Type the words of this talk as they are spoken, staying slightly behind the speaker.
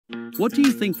What do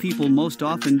you think people most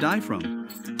often die from?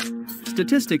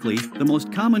 Statistically, the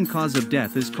most common cause of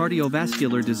death is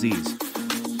cardiovascular disease.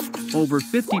 Over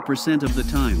 50% of the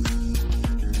time.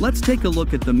 Let's take a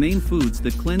look at the main foods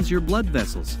that cleanse your blood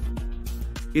vessels.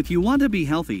 If you want to be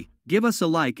healthy, give us a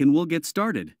like and we'll get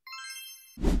started.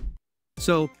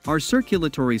 So, our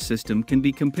circulatory system can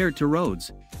be compared to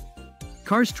roads.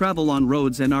 Cars travel on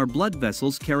roads and our blood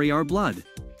vessels carry our blood.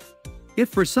 If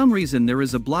for some reason there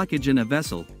is a blockage in a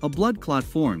vessel, a blood clot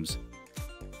forms.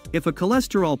 If a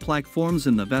cholesterol plaque forms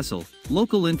in the vessel,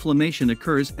 local inflammation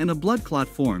occurs and a blood clot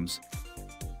forms.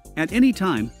 At any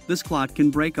time, this clot can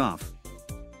break off.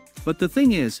 But the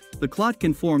thing is, the clot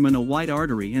can form in a wide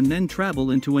artery and then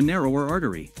travel into a narrower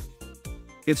artery.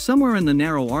 If somewhere in the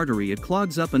narrow artery it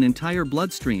clogs up an entire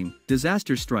bloodstream,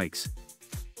 disaster strikes.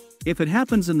 If it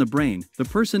happens in the brain, the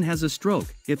person has a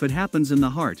stroke. If it happens in the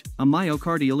heart, a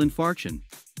myocardial infarction.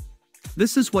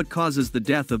 This is what causes the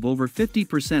death of over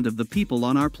 50% of the people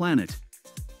on our planet.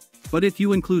 But if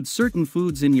you include certain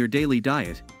foods in your daily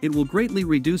diet, it will greatly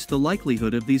reduce the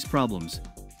likelihood of these problems.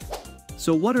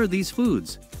 So what are these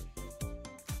foods?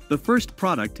 The first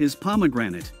product is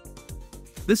pomegranate.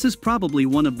 This is probably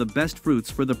one of the best fruits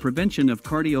for the prevention of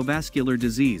cardiovascular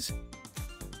disease.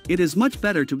 It is much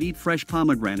better to eat fresh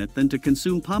pomegranate than to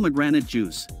consume pomegranate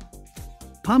juice.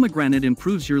 Pomegranate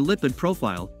improves your lipid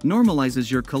profile,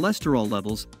 normalizes your cholesterol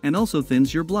levels, and also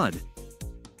thins your blood.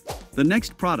 The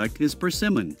next product is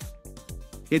persimmon.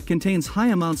 It contains high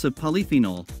amounts of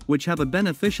polyphenol, which have a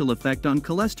beneficial effect on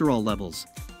cholesterol levels.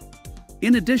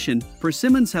 In addition,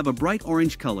 persimmons have a bright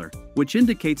orange color, which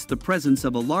indicates the presence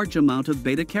of a large amount of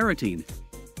beta-carotene.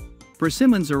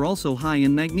 Persimmons are also high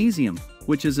in magnesium,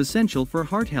 which is essential for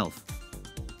heart health.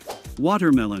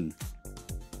 Watermelon.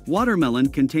 Watermelon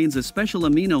contains a special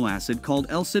amino acid called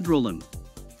L-sidrolim.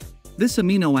 This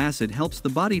amino acid helps the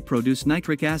body produce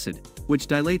nitric acid, which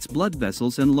dilates blood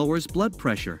vessels and lowers blood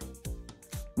pressure.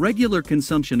 Regular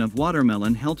consumption of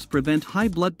watermelon helps prevent high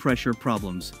blood pressure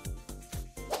problems.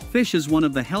 Fish is one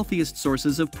of the healthiest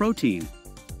sources of protein.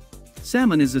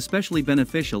 Salmon is especially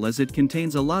beneficial as it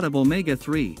contains a lot of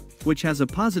omega-3, which has a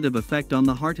positive effect on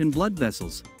the heart and blood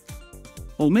vessels.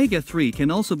 Omega-3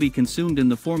 can also be consumed in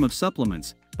the form of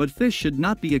supplements, but fish should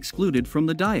not be excluded from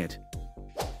the diet.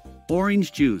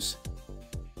 Orange juice.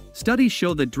 Studies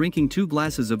show that drinking 2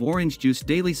 glasses of orange juice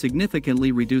daily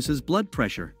significantly reduces blood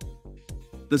pressure.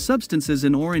 The substances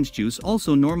in orange juice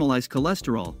also normalize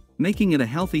cholesterol, making it a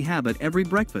healthy habit every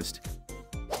breakfast.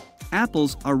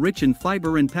 Apples are rich in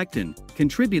fiber and pectin,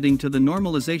 contributing to the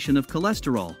normalization of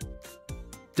cholesterol.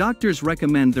 Doctors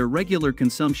recommend their regular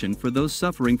consumption for those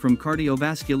suffering from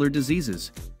cardiovascular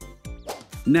diseases.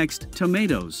 Next,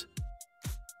 tomatoes.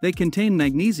 They contain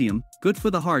magnesium, good for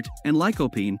the heart, and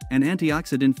lycopene, an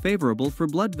antioxidant favorable for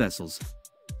blood vessels.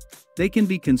 They can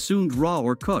be consumed raw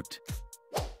or cooked.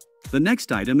 The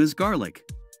next item is garlic.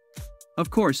 Of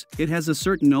course, it has a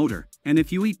certain odor, and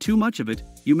if you eat too much of it,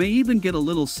 you may even get a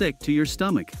little sick to your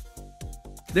stomach.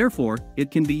 Therefore,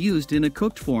 it can be used in a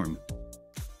cooked form.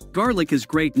 Garlic is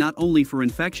great not only for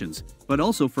infections, but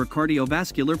also for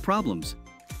cardiovascular problems.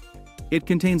 It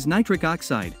contains nitric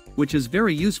oxide, which is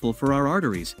very useful for our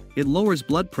arteries. It lowers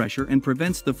blood pressure and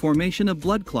prevents the formation of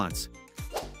blood clots.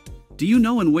 Do you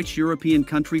know in which European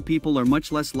country people are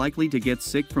much less likely to get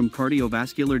sick from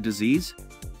cardiovascular disease?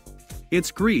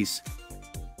 It's Greece.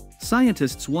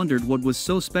 Scientists wondered what was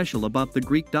so special about the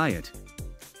Greek diet.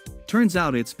 Turns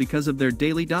out it's because of their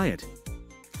daily diet.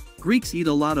 Greeks eat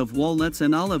a lot of walnuts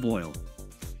and olive oil.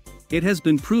 It has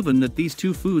been proven that these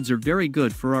two foods are very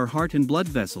good for our heart and blood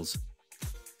vessels.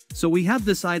 So we have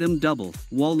this item double,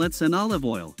 walnuts and olive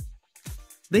oil.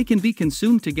 They can be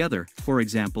consumed together, for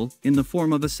example, in the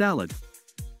form of a salad.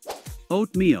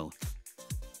 Oatmeal.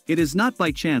 It is not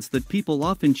by chance that people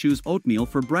often choose oatmeal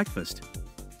for breakfast.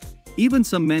 Even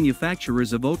some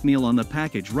manufacturers of oatmeal on the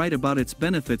package write about its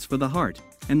benefits for the heart,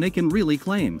 and they can really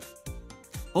claim.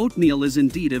 Oatmeal is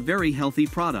indeed a very healthy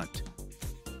product.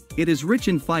 It is rich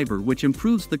in fiber, which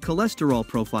improves the cholesterol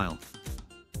profile.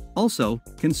 Also,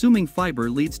 consuming fiber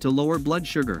leads to lower blood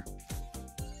sugar.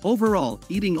 Overall,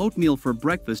 eating oatmeal for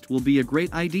breakfast will be a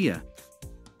great idea.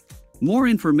 More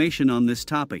information on this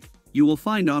topic you will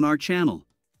find on our channel.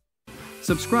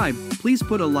 Subscribe, please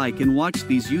put a like and watch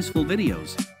these useful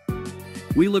videos.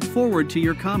 We look forward to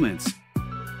your comments.